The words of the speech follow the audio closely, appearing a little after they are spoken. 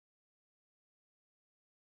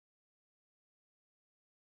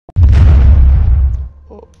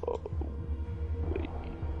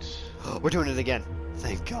We're doing it again.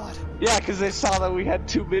 Thank God. Yeah, because they saw that we had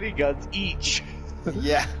 2 miniguns each.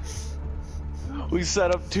 Yeah. We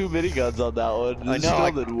set up 2 miniguns on that one. I It know.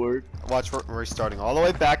 still didn't work. Watch, we're restarting all the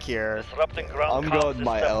way back here. Disrupting ground I'm comms going is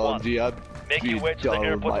my step LMG. one. I'm Make your way to the done with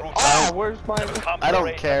airport my. route. Ah, where's my? I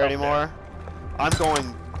don't care anymore. I'm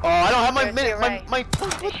going. Oh, I don't have my minute. My. What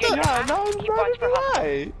the? Yeah, no, I'm running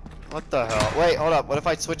right. What the hell? Wait, hold up. What if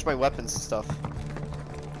I switch my weapons and stuff?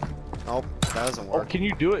 Nope, that doesn't Oh, work. can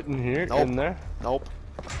you do it in here? Nope. In there? Nope.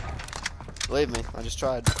 Believe me, I just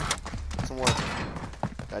tried. Doesn't work.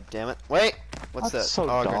 God damn it. Wait! What's That's that? so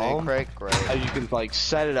oh, dumb. grenade crate? Great. You can like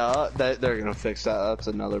set it up. They're gonna fix that. That's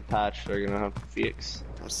another patch they're gonna have to fix.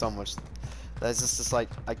 There's so much. That's just like,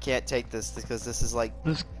 I can't take this because this is like.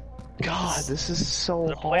 God, this is so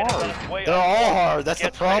The plane is on hard. its way They're up. all hard. That's the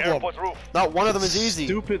Get to problem. airport roof. Not one of them is easy.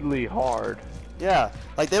 Stupidly hard. Yeah,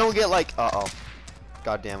 like they don't get like. Uh-oh.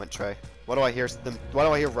 God damn it, Trey. Why do I hear them? Why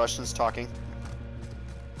do I hear Russians talking?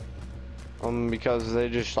 Because they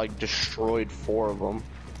just like destroyed 4 of them.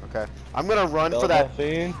 Okay, I'm gonna run for that.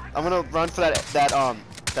 I'm gonna run for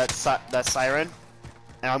that siren,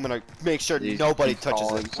 and I'm gonna make sure nobody touches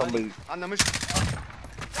it. Somebody.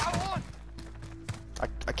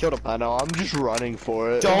 I killed him. I know. I'm just running for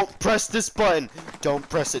it. Don't press this button. Don't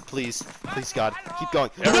press it, please. Please, God, keep going.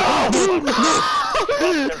 No!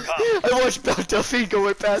 I watched Delphine go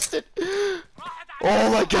right past it. Oh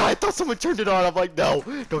my God! I thought someone turned it on. I'm like, no!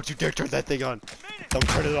 Don't you dare turn that thing on. Don't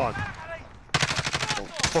turn it on. Don't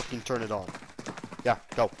fucking turn it on. Yeah,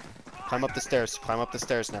 go. Climb up the stairs. Climb up the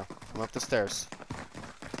stairs now. Climb up the stairs.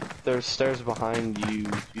 There's stairs behind you.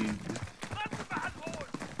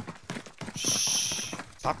 Shh.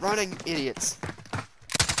 Stop running, idiots.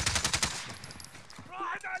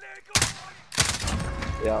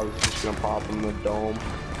 Yeah, I was just gonna pop in the dome.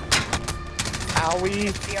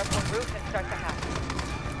 Owie! The airport roof and start the house.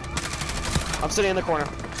 I'm sitting in the corner.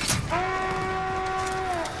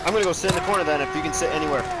 I'm gonna go sit in the corner then, if you can sit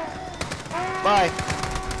anywhere. Bye.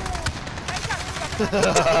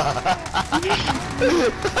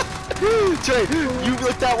 Trey, you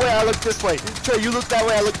look that way, I look this way. Trey, you look that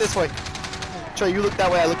way, I look this way. Trey, you look that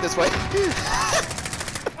way, I look this way.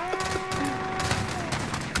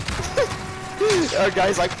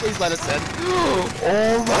 Guys, like, please let us in.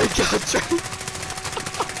 Oh my God, Trey.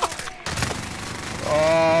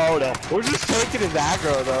 Oh no. We're just taking his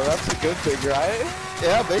aggro though, that's a good thing, right?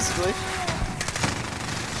 Yeah, basically.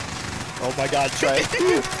 Oh my God, Trey.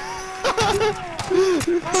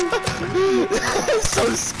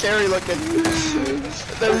 So scary looking.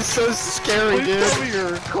 That is so scary, Please dude. tell me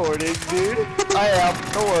you're recording, dude. I am.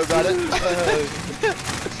 Don't worry about it.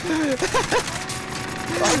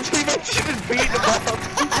 Our teammates even beat him up.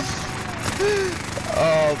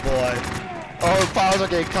 Oh boy. Oh, the files are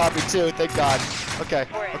getting copied too. Thank God. Okay.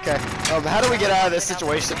 Okay. How do we get out of this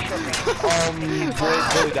situation?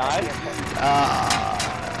 Really died?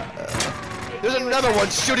 There's another one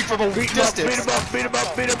shooting from a distance. Beat him up, beat him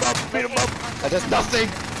up, beat him up, beat him up. That does nothing.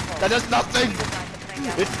 That does nothing.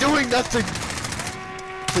 It's doing nothing.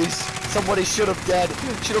 Please, somebody shoot him dead.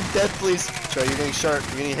 Shoot him dead, please. Trey, you're getting shot.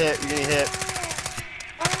 You're getting hit. You're getting hit.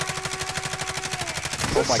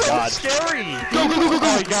 Oh my God. Scary. Go, go, go, go, go.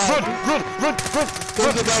 Oh my God.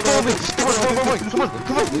 Run, run, run, run. Come on.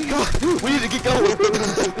 We need to get going.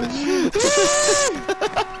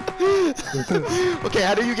 Okay,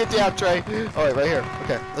 how do you get down, Trey? Alright, right here.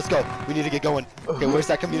 Okay, let's go. We need to get going. Okay, where's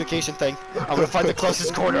that communication thing? I'm gonna find the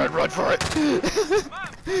closest corner and run for it.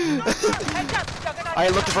 I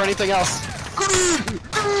ain't looking for anything else.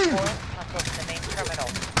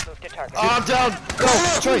 Oh, I'm down. Go,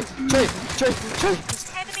 Trey.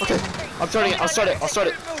 Okay, I'm starting it. I'll start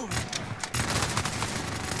it.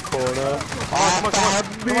 Corner. Oh,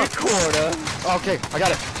 come on. Corner. Okay, I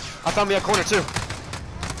got it. I found me a corner too.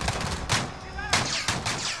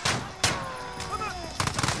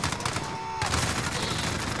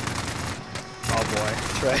 Oh boy,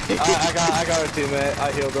 Trey. I got a teammate.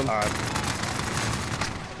 I healed him. Alright.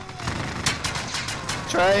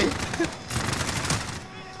 Trey.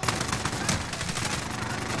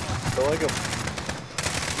 I like him.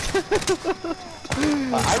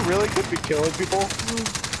 I really could be killing people.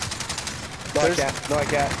 No, I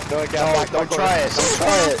can't. No, Don't try it.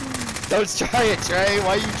 Don't try it, Trey.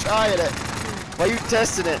 Why are you trying it? Why are you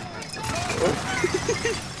testing it?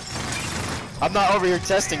 I'm not over here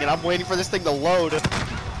testing it. I'm waiting for this thing to load.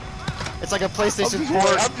 It's like a PlayStation 4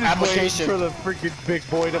 application. I'm just waiting for the freaking big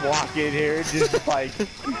boy to walk in here and just like... Dude,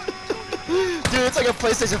 it's like a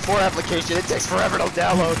PlayStation 4 application. It takes forever to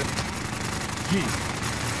download.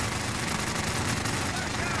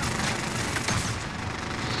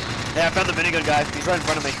 Hey, I found the minigun guy. He's right in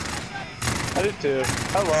front of me. I did too.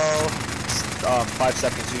 Hello. 5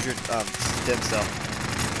 seconds. Use your stem cell.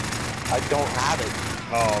 I don't have it.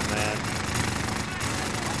 Oh man.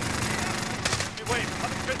 Wait,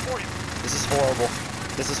 I'm good for you. This is horrible.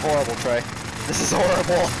 This is horrible, Trey. This is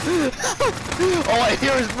horrible. All I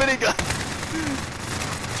hear is minigun.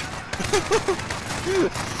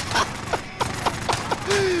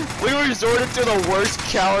 We resorted to the worst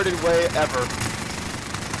cowardly way ever.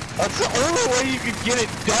 That's the only way you can get it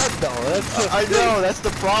done, though. That's the I know, that's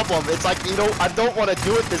the problem. It's like, you know, I don't want to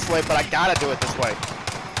do it this way, but I gotta do it this way.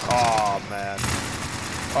 Oh, man.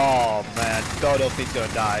 Oh, man. No, Delphine's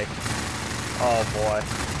gonna die. Oh, boy.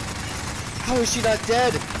 How is she not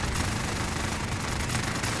dead?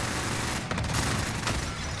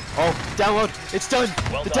 Oh, download. It's done.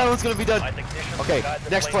 Well the done. download's gonna be done. My technicians Okay, got the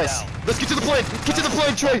next plane place. down. Let's get to the plane. Get to the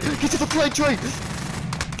plane, Trey. Get to the plane, Trey.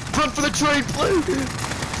 Run for the train, plane.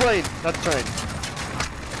 Plane, not the train.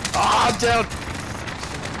 Ah, I'm down.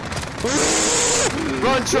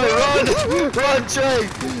 Run, Trey, run. Run, Trey.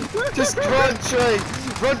 Just run, Trey.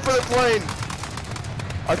 Run for the plane.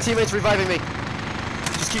 Our teammate's reviving me.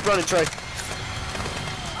 Just keep running, Trey.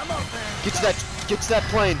 Get to that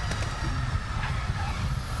plane.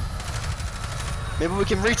 Maybe we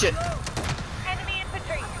can reach it. Enemy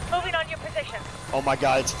infantry, moving on your position. Oh my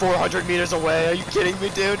god, it's 400 meters away. Are you kidding me,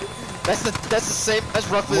 dude? That's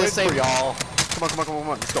roughly the same. y'all. Come on,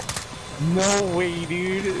 let's go. No way,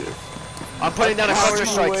 dude. I'm putting down a cluster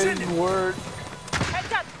strike. Word.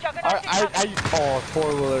 Heads up, Juggernauts incoming. Oh,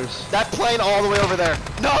 four-wheelers. That plane all the way over there.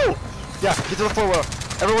 No! Yeah, get to the four-wheeler.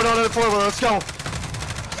 Everyone on the four-wheeler, let's go.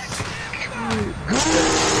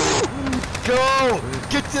 Go!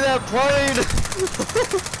 Get to that plane!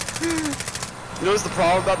 You know what's the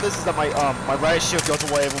problem about this is that my riot shield goes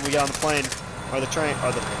away when we get on the plane, or the train,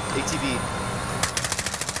 or the ATV.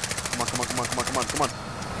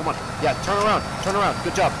 Come on. Yeah, turn around.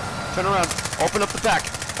 Good job. Turn around. Open up the back.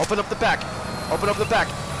 Open up the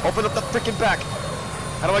freaking back.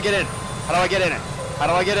 How do I get in? How do I get in it?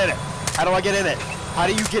 How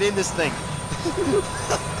do you get in this thing?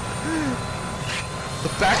 The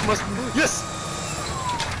back must. Yes!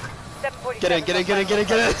 Get in.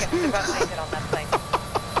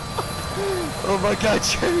 Oh my god,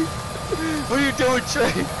 Trey. What are you doing,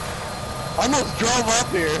 Trey? I almost drove up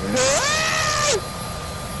here.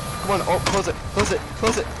 Come on, oh, close it.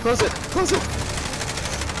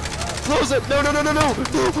 No.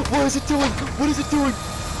 What is it doing?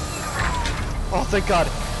 Oh, thank god.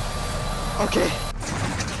 Okay.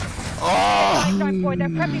 Oh.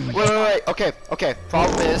 Wait. Okay.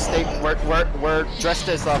 Problem is, we're dressed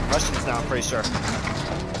as Russians now, I'm pretty sure.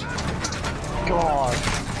 God,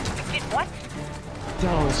 Did what?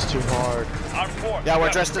 that was too hard. Yeah, we're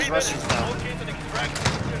dressed as Russians now.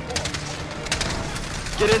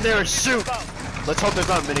 Get in there and shoot! Let's hope there's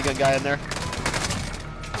not a minigun guy in there.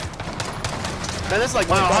 Man, this is like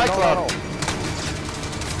Mile High Club.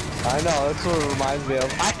 I know, that's what it reminds me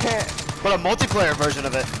of. I can't. But a multiplayer version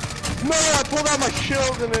of it. No, I pulled out my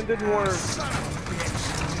shield and it didn't work.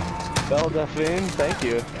 Bell Delphine, thank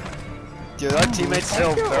you. Dude, our teammates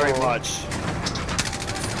failed very much.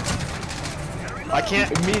 I can't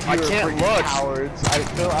look. Cowards. I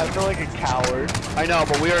feel like a coward. I know,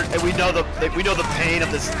 but we know the pain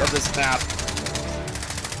of this map.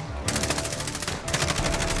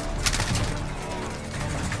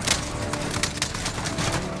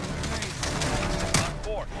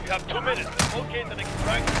 You have 2 minutes. Locate and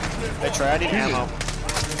extract. Hey Trey, I need ammo.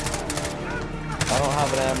 I don't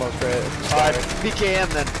have an ammo crate. Alright, PKM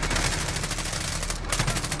then.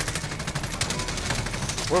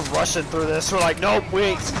 We're rushing through this. We're like, nope, we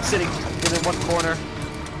ain't sitting in one corner.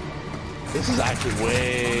 This is actually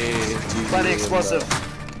way easier. Plenty explosive.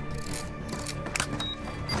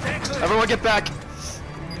 Everyone get back.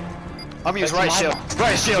 I'm gonna use riot shield.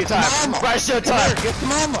 Riot shield time. Riot shield time. Get the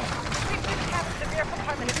mama.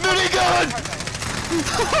 Minigun!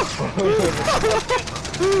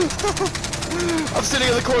 I'm sitting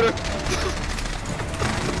in the corner.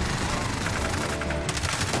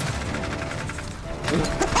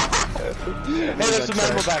 Hey, there's some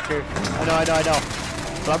ammo back here. I know.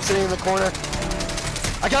 But I'm sitting in the corner.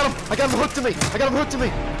 I got him hooked to me.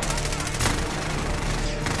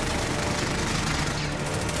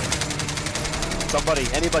 Somebody,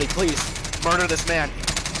 anybody, please, murder this man.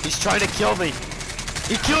 He's trying to kill me.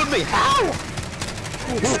 He killed me. How?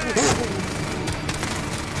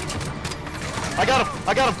 I got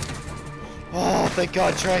him. Oh, thank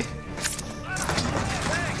God, Trey.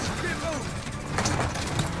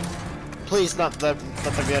 Please, let there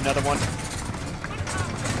be another one.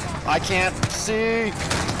 I can't see.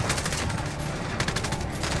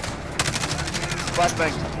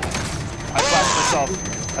 Flashbang. I flashed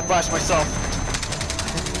myself. I flashed myself.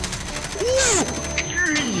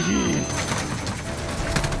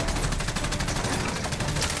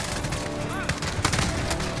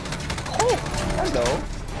 Oh, hello.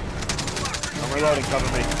 I'm reloading, cover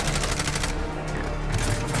me.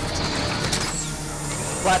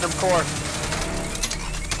 Platinum core.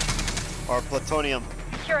 Or plutonium.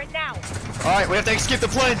 Secure it now. Alright, we have to escape the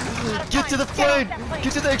plane! Get to the plane!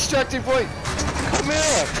 Get to the extracting point! Come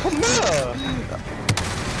here! Come here!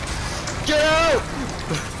 Get out!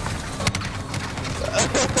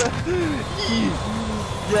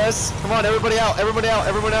 Yes! Come on, everybody out! Everybody out!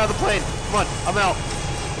 Everyone out of the plane! Come on, I'm out!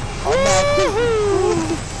 I'm out.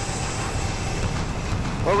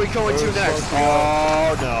 Where are we going to next?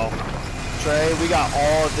 Oh no. Trey, we got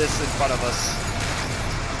all of this in front of us.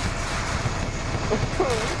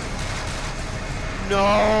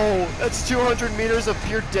 No! That's 200 meters of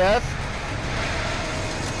pure death.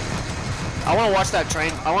 I want to watch that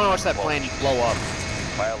train. I want to watch that plane blow up.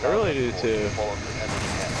 I really do too.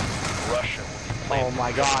 Russian. Oh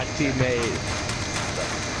my god, teammate.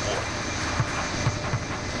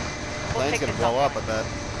 Plane's gonna blow up, I bet.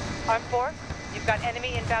 Arm 4, you've got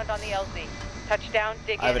enemy inbound on the LZ. Touchdown,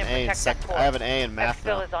 dig I have in an and A in protect that core. I have an A in math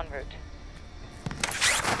Exfil now. is en route.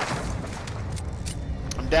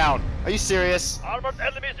 I'm down. Are you serious? Armored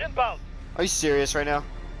enemies inbound. Are you serious right now?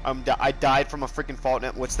 I died from a freaking fault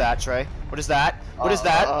net. What's that, Trey? What is that? What is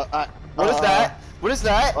that? What is that? What is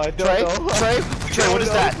that? I don't Trey? know. Trey? Trey, what is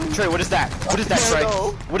that? Trey, what is that? What is that, I Trey? don't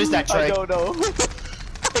know. What is that, Trey? I don't know.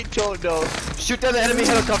 I don't know. Shoot down the enemy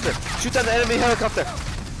helicopter! Shoot down the enemy helicopter!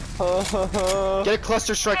 Get a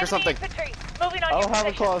cluster strike or something. Infantry, moving on I your don't have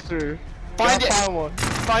a position. cluster. Find Gotta it! Find one.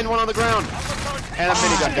 Find one on the ground! And a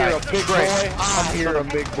minigun Here, guy. a big Great. boy. I'm here, a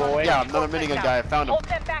big boy. Yeah, another minigun guy. I found him. Hold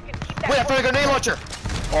them back and keep that Wait, I found a core grenade launcher!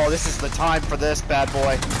 Oh, this is the time for this bad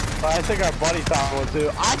boy. I think our buddy found one too.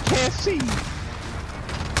 I can't see.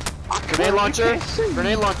 Grenade launcher!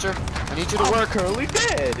 Grenade launcher! I need you to I'm work. currently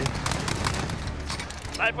dead.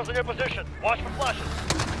 Snipers in your position. Watch for flashes.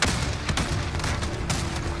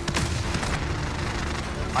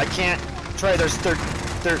 I can't. Trey, there's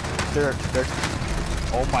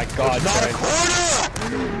oh my god, Not a Trey.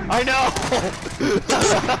 corner! I know!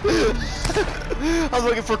 I was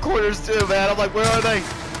looking for corners too, man. I'm like, where are they?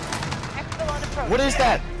 Exfil on approach. What is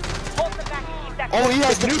that? Hold them back and keep that Oh, core. he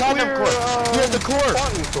has the platinum core. He has the core.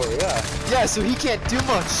 Platinum core, yeah. Yeah, so he can't do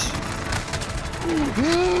much.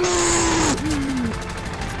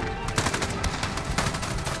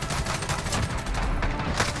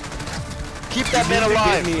 Keep that man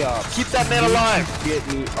alive. Get me up. Keep that man alive. Get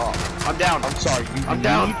me up. I'm down. I'm sorry. I'm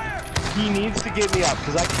down. He needs to get me up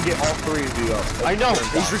because I can get all three of you up. I know.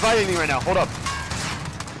 He's reviving me right now. Hold up.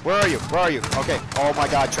 Where are you? Where are you? Okay. Oh my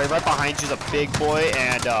god, Trey, right behind you's a big boy,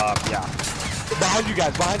 and yeah. Behind you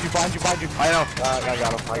guys. Behind you. Behind you. Behind you. I know. I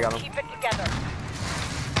got him. I got him. Keep it together.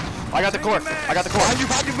 I got the core. I got the core. Behind you.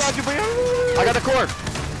 Behind you. Behind you. Behind you. I got the core.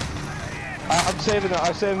 I'm saving it.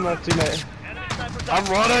 I'm saving my teammate. Enemy snipers I'm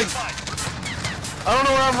running. I don't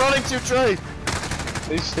know where I'm running to, Trey.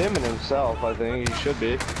 He's stimming himself. I think he should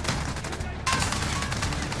be.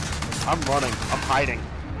 I'm running. I'm hiding.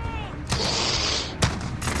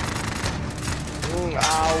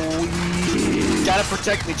 Owie. Gotta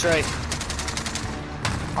protect me, Trey.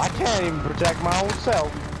 I can't even protect my own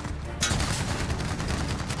self.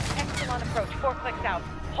 Exfil on approach. 4 clicks out.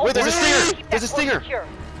 Hold Wait, there's a them stinger. back and keep There's a that core stinger. secure.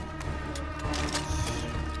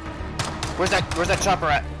 Where's that chopper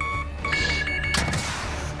at?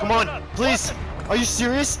 Come on, please. Are you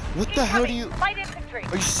serious? What the hell do you? Light infantry.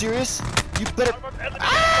 Are you serious? You better. Armored enemies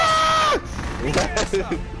Ah!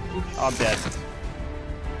 I'm dead.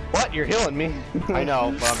 What? You're healing me. I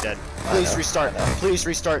know, but I'm dead. Please restart. Please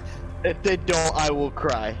restart. If they don't, I will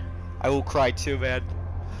cry. I will cry too, man.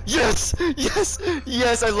 Yes! Yes!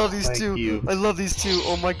 Yes! I love these Thank two. you. I love these two.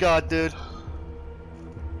 Oh my god, dude.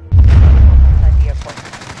 Inside the airport.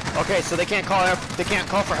 Okay, so they can't call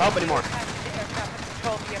for help anymore. Passage to air traffic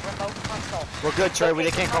control via remote console. We're good, Trey.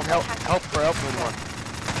 They can't call help anymore.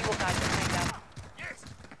 You will guide them down.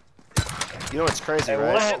 You know what's crazy, Hey,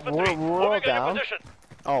 right? infantry. we're all Moving in your down. position.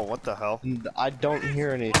 Oh, what the hell? I don't hear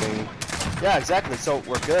anything. Yeah, exactly. So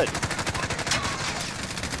we're good.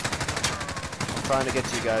 I'm trying to get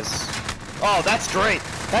to you guys. Oh, that's great.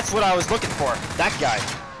 That's what I was looking for. That guy.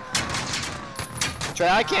 Trey,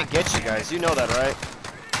 I can't get you guys. You know that, right?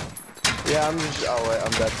 Yeah, I'm just. Oh wait,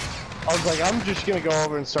 I'm dead. I was like, I'm just gonna go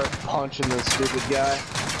over and start punching this stupid guy.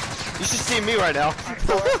 You should see me right now.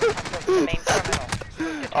 The main terminal.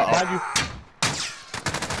 Behind you.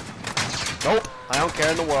 Nope. I don't care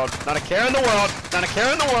in the world. Not a care in the world. Not a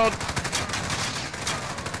care in the world.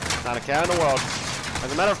 Not a care in the world.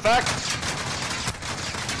 As a matter of fact.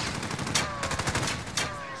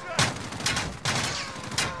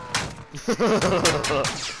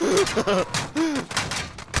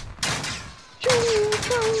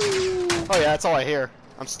 Oh yeah, that's all I hear.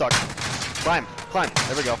 I'm stuck. Climb, climb.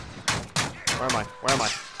 There we go. Where am I? Where am I?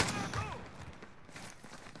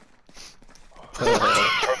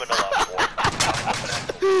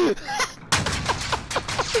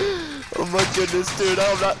 Oh my goodness, dude,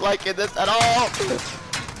 I'm not liking this at all!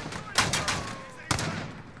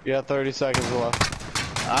 You got 30 seconds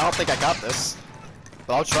left. I don't think I got this,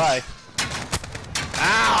 but I'll try.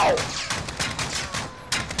 Ow!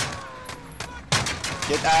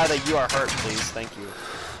 Get out of the you are hurt, please, thank you.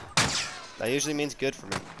 That usually means good for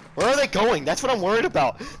me. Where are they going? That's what I'm worried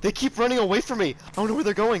about. They keep running away from me. I don't know where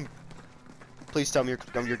they're going. Please tell me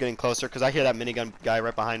you're getting closer, because I hear that minigun guy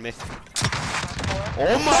right behind me.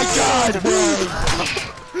 Oh my god!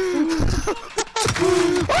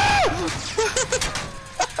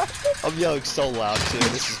 I'm yelling so loud too,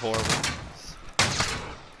 this is horrible.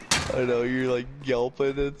 I know, you're like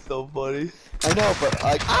yelping, it's so funny. I know, but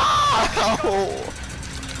like, ow!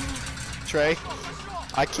 Trey,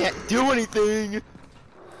 I can't do anything!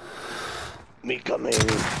 Me coming.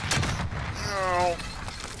 No.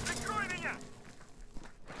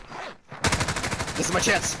 This is my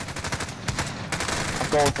chance. I'm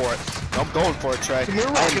going for it. I'm going for it, Trey. Come here,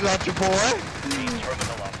 rocket launcher boy.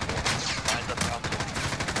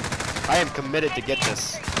 I am committed to get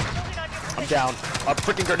this. I'm down. A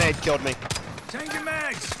freaking grenade killed me. Change your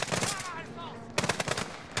mags.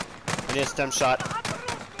 I need a stem shot.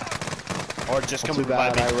 Or just come Too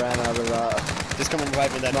revive bad me. I ran out of that. Just come and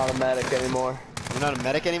revive me then. Not a medic anymore. You're not a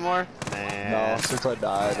medic anymore? Nah. No, since I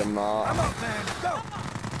died, I'm not. Come on, man. Go.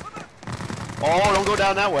 Oh, don't go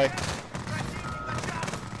down that way.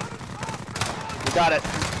 We got it.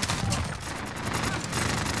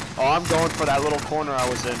 Oh, I'm going for that little corner I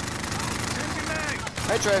was in. Change your mags.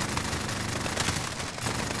 Hey, Trey.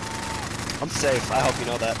 I'm safe. I hope you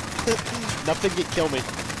know that. Nothing can kill me.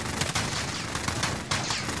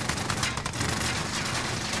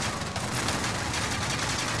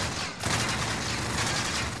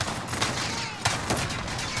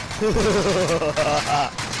 You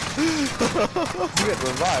get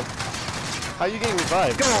revived. How are you getting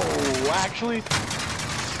revived? Go! Actually. Is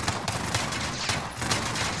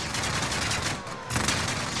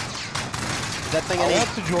that thing I any? want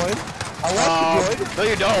to join. I want to join. No,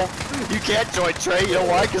 you don't. You can't join, Trey. You know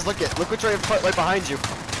why? Because look what Trey right behind you.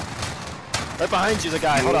 Right behind you, the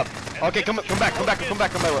guy. Hold up. Okay, come back a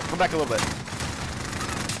little bit.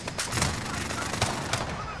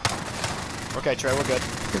 Okay, Trey, we're good.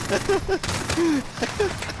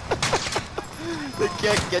 They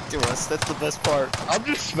can't get to us. That's the best part. I'm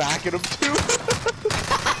just smacking him too.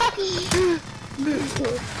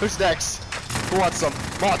 Who's next? Who wants some?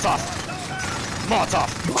 Molotov. Molotov.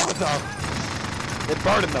 Molotov. They're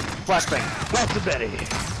burning them. Flashbang. Lots of Betty.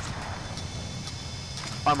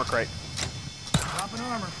 Armor crate. Dropping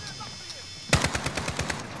armor.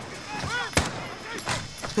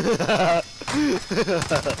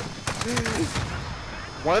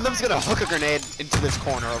 One of them's gonna hook a grenade into this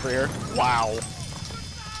corner over here. Wow.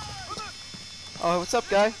 Oh, what's up,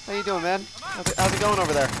 guy? How you doing, man? How's it going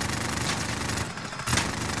over there?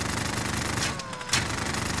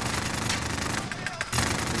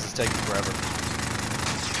 This is taking forever.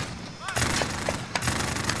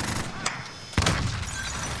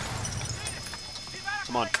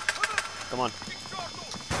 Come on. Come on.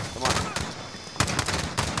 Come on.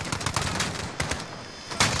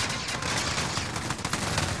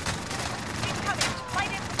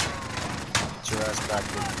 Get your ass back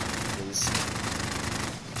here, please.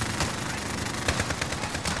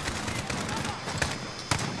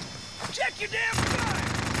 Check your damn gun.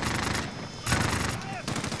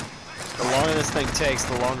 The longer this thing takes,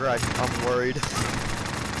 the longer I'm worried.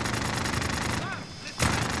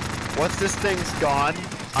 Once this thing's gone,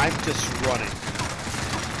 I'm just running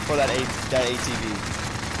for that ATV.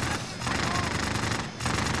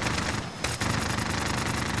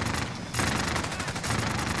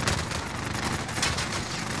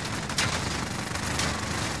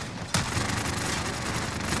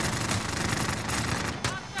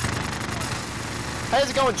 How's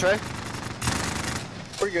it going, Trey?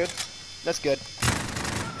 We're good. That's good.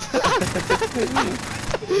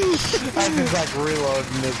 I'm just like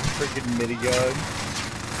reloading this freaking minigun.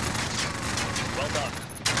 Well done.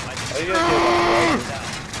 Are you gonna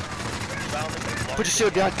get Put your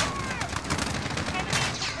shield down.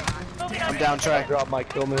 I'm down, Trey. drop my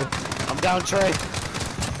kill move? I'm down, Trey.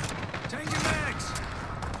 Change your mags.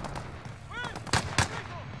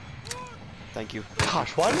 Thank you.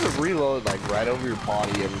 Gosh, why does it reload like right over your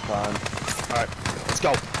body every time? Alright, let's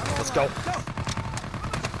go. Let's go.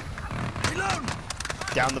 Reload.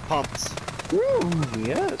 Down the pumps. Ooh,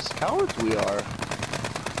 yes, cowards we are.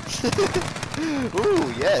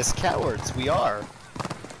 Ooh, yes, cowards, we are.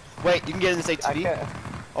 Wait, you can get in this ATV?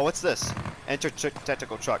 Oh, what's this? Enter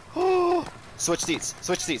tactical truck. Oh, switch seats,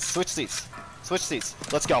 switch seats, switch seats, switch seats.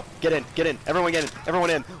 Let's go. Get in, get in. Everyone get in, everyone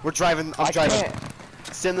in. We're driving, I'm driving. Can't.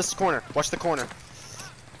 Sit in this corner, watch the corner.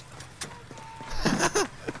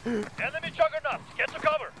 Enemy Juggernauts, get to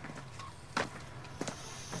cover.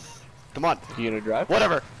 Come on, You gonna drive?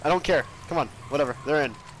 whatever, I don't care. Come on, whatever, they're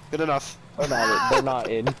in. Good enough. They're not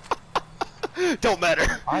in. Don't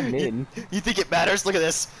matter. I'm in. You think it matters? Look at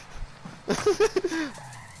this.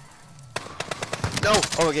 No!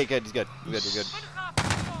 Oh, okay, good, he's good. We're good, we're good.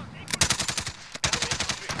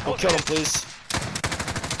 Don't kill him, please.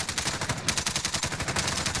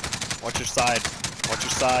 Watch your side. Watch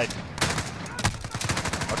your side.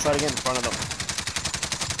 I'll try to get in front of them.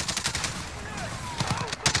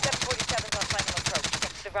 747's on final approach.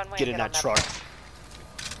 Get to the runway Get and in get on that truck.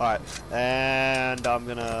 Alright, and I'm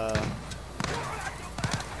gonna...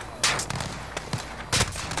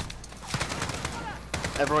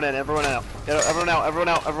 Everyone in, everyone out. Everyone out, everyone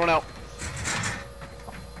out, everyone out.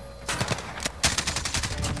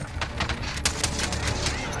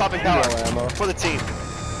 Stopping power ammo. for the team.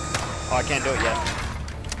 Oh, I can't do it yet.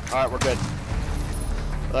 Alright, we're good.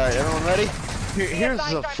 Alright, everyone ready? Here's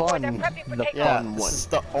the fun Yeah, one. this is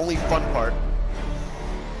the only fun part.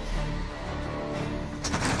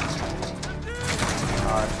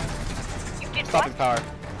 Alright, You did stopping what? power.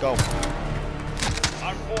 Go.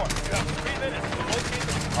 Arm 4, you have 3 minutes to locate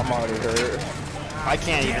the I'm already hurt. I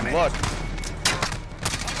can't even look.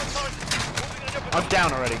 I'm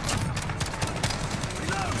down already.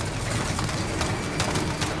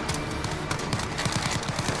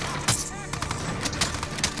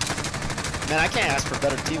 Man, I can't ask for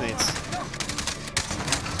better teammates.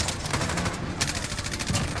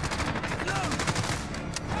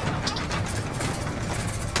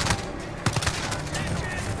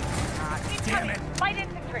 Damn it. Light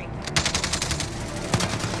infantry.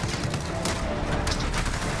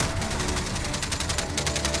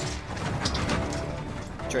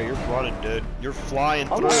 Trey, you're running, dude. You're flying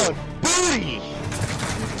I'm through. on booty!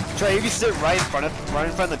 Trey, you can sit right in front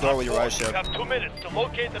of the door with your eyes You shut. have 2 minutes to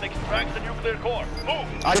locate and extract the nuclear core. Move!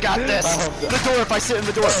 I got this. The door. If I sit in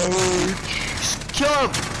the door, kill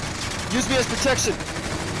him. Use me as protection.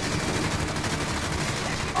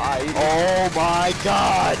 Oh my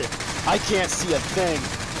God! I can't see a thing.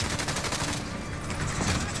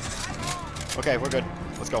 Okay, we're good.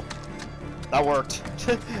 Let's go. That worked.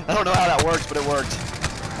 I don't know how that worked, but it worked.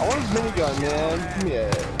 I want his minigun, man. Give me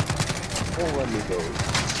it. Won't let me go.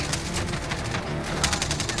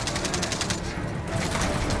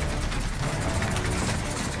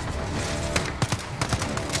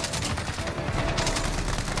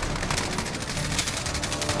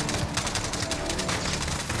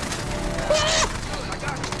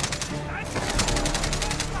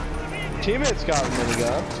 Teammates got a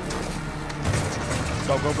minigun.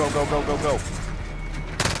 Go, go, go, go, go, go, go.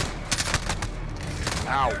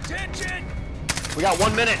 Ow. Attention. We got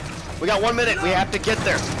 1 minute. We got 1 minute. We have to get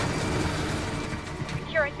there.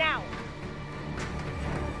 Secure it now.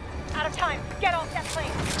 Out of time. Get off that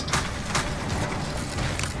plane.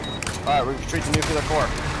 Alright, we retreat the nuclear core.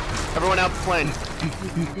 Everyone out the plane.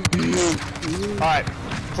 Alright.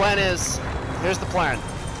 Plan is, here's the plan.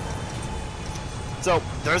 So,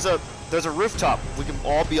 there's a rooftop we can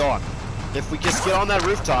all be on. If we just get on that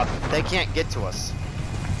rooftop, they can't get to us.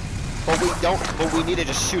 But we need to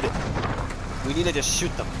just shoot it. We need to just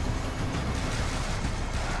shoot them.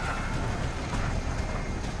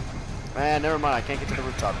 Man, never mind, I can't get to the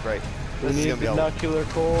rooftop. Great. We This is need gonna be the a nuclear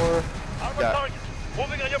core. Armor Yeah. target,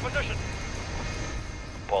 moving on your position.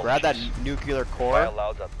 grab that nuclear If I core.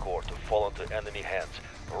 allow that core to fall into enemy hands,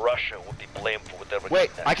 Russia would be blamed for whatever.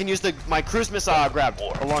 Wait, gets I can use my cruise missile I grabbed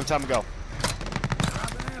a long time ago.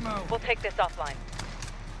 Dropping ammo. We'll take this offline.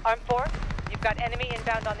 Arm 4, you've got enemy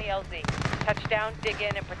inbound on the LZ. Touchdown, dig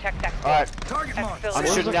in, and protect that core. Alright, Target mark. Exfil- I'm Where's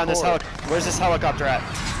shooting the down this core? Where's this helicopter at?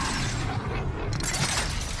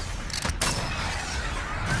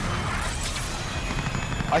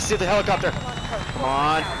 I see the helicopter. Come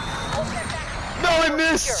on. No, I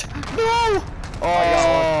missed! No! Enemy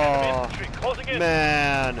Oh, infantry closing in.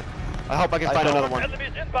 man. I hope I can find another one.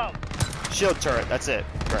 Enemies inbound. Shield turret, that's it.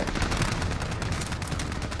 Great.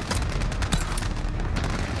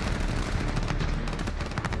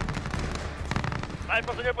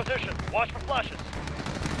 Snipers in your position. Watch for flashes.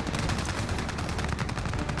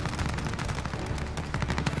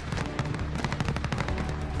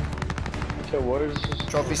 Okay, what is this?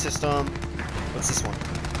 Trophy system. What's this one?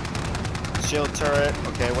 Shield turret.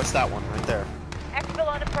 Okay, what's that one right there? Exfil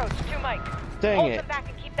on approach. 2 Mike. Dang Hold it. them back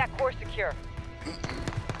and keep that core secure.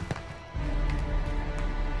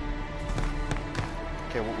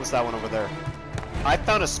 Okay, what was that one over there? I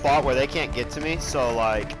found a spot where they can't get to me, so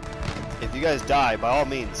like, if you guys die, by all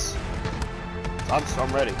means,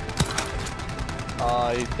 I'm ready.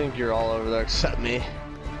 You think you're all over there except me?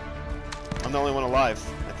 I'm the only one alive,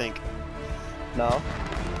 I think. No?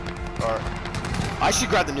 Or I should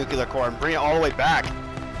grab the nuclear core and bring it all the way back.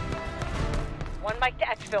 1 Mike to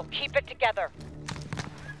Exfil. Keep it together.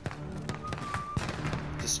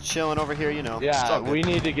 Just chilling over here, you know. It's Yeah, all good. we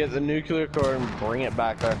need to get the nuclear core and bring it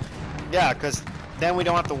back there. Yeah, because then we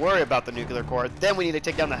don't have to worry about the nuclear core. Then we need to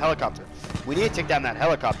take down the helicopter. We need to take down that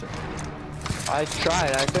helicopter. I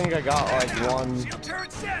tried. I think I got like one. Shield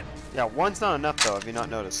turret set. Yeah, one's not enough though, have you not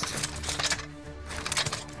noticed?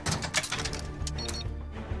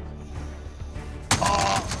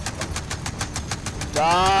 Oh.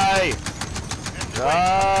 Die!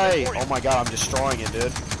 Die! Oh my god, I'm destroying it,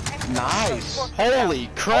 dude. Nice. Holy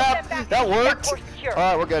crap! That worked! Core secure.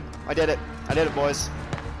 Alright, we're good. I did it. I did it, boys.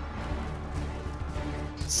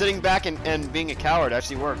 Sitting back and being a coward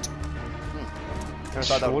actually worked. Never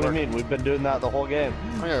thought that would What do work. you mean? We've been doing that the whole game.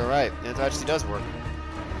 Oh, you're right. It actually does work.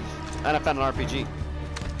 And I found an RPG.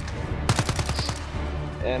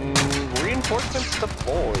 And reinforcements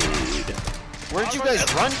deployed. Where'd you guys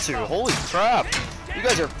run to? Holy crap! You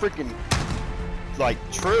guys are freaking like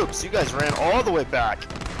troops. You guys ran all the way back.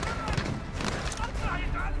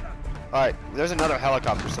 Alright, there's another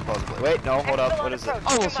helicopter supposedly. Wait, no, hold up. What is it?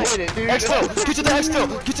 Almost hit it, dude. Exfil! Get to the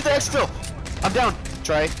exfil! Get to the exfil! I'm down!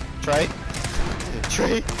 Trey.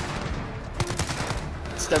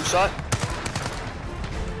 Stem shot.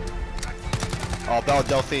 Oh, Bell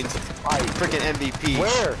Delphine's freaking MVP.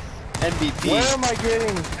 Where? MVP. Where am I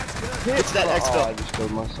getting hit? Get to that exfil. Oh, I just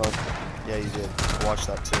killed myself. Yeah, you did. Watch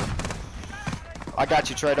that too. I got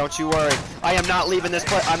you, Trey. Don't you worry. I am not leaving this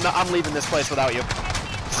place. I'm leaving this place without you.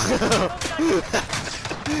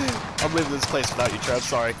 I'm leaving this place without you, Trey. I'm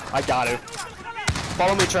sorry. I got to.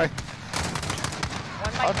 Follow me, Trey.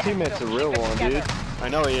 1 Mike Our to teammate's a Exfil. real Keep it one, together. dude. I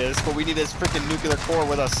know he is, but we need his freaking nuclear core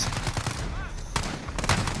with us.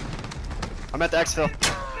 I'm at the exfil.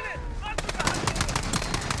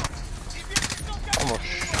 Almost.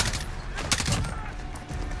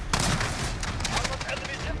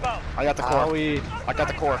 I got the core. Owie. I got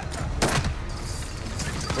the core.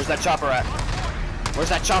 Where's that chopper at? Where's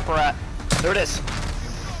that chopper at? There it is.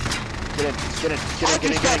 Get in.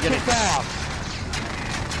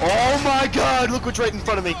 Oh my god, look what's right in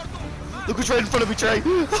front of me. Look what's right in front of me, Trey.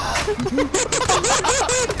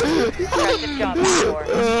 Impressive job, Core.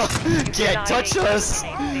 Can't touch us.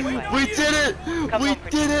 We did it. We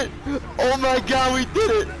did it. Oh my god, we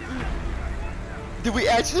did it. Did we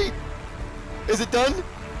actually? Is it done?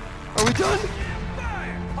 Are we done?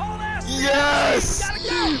 Yes!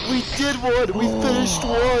 We did one. We finished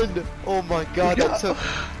one. Oh my god,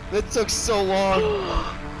 that took so long.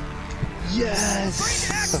 Yes!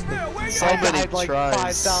 So I many died like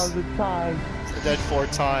tries. 5,000 times. I died 4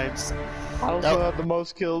 times. I also had the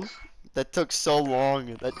most kills. That took so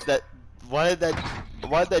long. Why did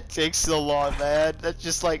that take so long, man? That's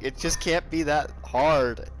just like, it just can't be that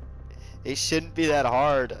hard. It shouldn't be that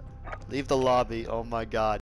hard. Leave the lobby. Oh my god.